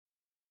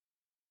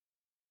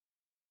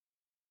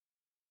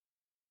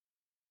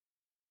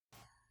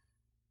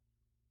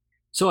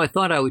So I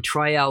thought I would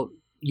try out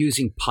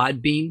using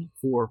Podbean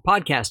for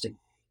podcasting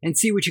and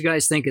see what you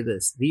guys think of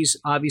this. These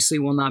obviously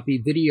will not be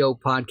video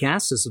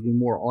podcasts. This will be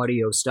more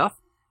audio stuff.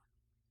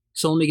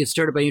 So let me get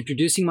started by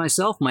introducing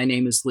myself. My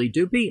name is Lee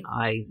Dupe.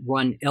 I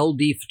run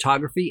LD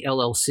Photography,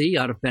 LLC,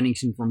 out of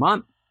Bennington,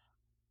 Vermont.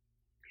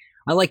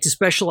 I like to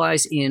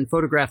specialize in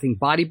photographing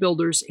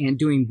bodybuilders and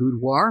doing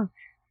boudoir.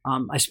 I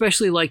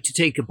especially like to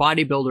take a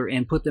bodybuilder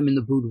and put them in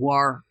the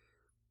boudoir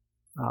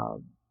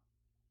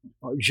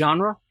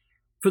genre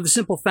for the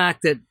simple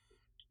fact that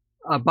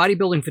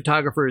bodybuilding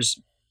photographers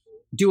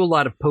do a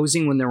lot of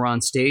posing when they're on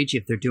stage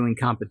if they're doing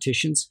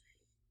competitions.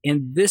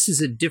 And this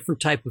is a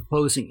different type of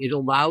posing. It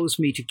allows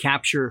me to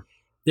capture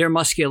their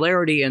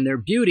muscularity and their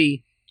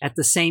beauty at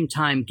the same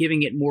time,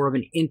 giving it more of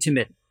an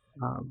intimate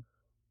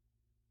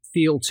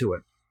feel to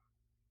it.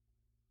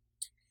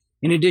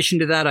 In addition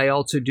to that, I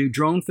also do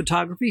drone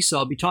photography. So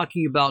I'll be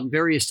talking about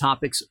various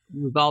topics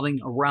revolving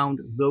around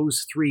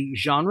those three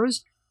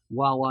genres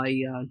while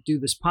I do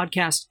this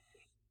podcast.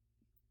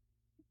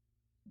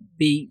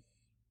 The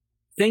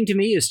thing to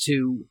me is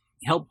to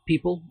help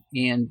people,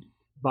 and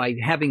by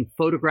having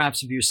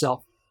photographs of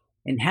yourself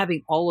and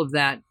having all of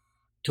that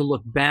to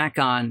look back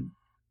on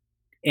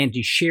and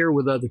to share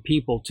with other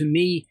people, to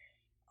me,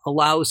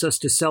 allows us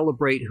to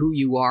celebrate who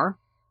you are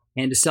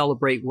and to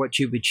celebrate what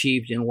you've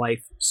achieved in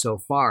life so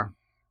far.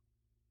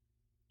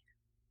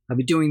 I've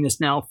been doing this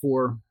now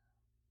for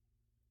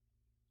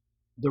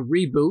the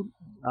reboot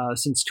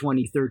since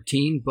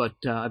 2013, but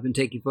I've been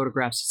taking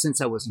photographs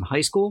since I was in high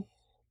school.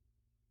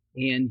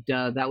 And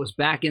that was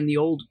back in the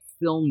old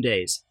film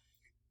days.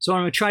 So what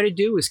I'm going to try to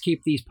do is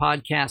keep these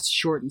podcasts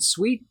short and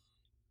sweet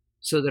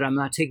so that I'm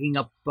not taking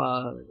up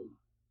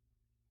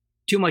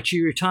too much of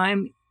your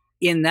time,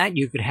 in that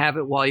you could have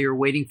it while you're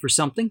waiting for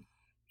something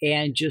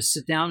and just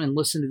sit down and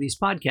listen to these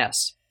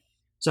podcasts.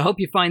 So I hope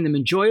you find them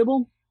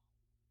enjoyable.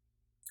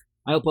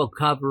 I hope I'll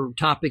cover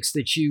topics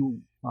that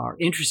you are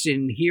interested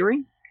in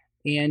hearing.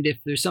 And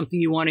if there's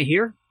something you want to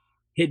hear,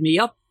 hit me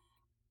up.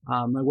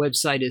 My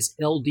website is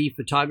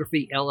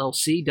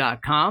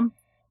ldphotographyllc.com.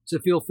 So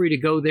feel free to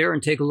go there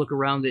and take a look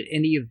around at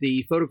any of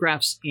the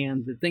photographs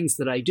and the things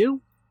that I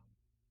do.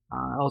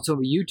 I also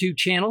have a YouTube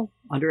channel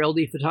under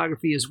LD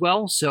Photography as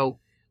well. So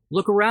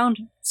look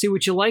around, see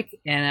what you like,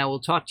 and I will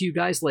talk to you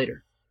guys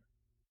later.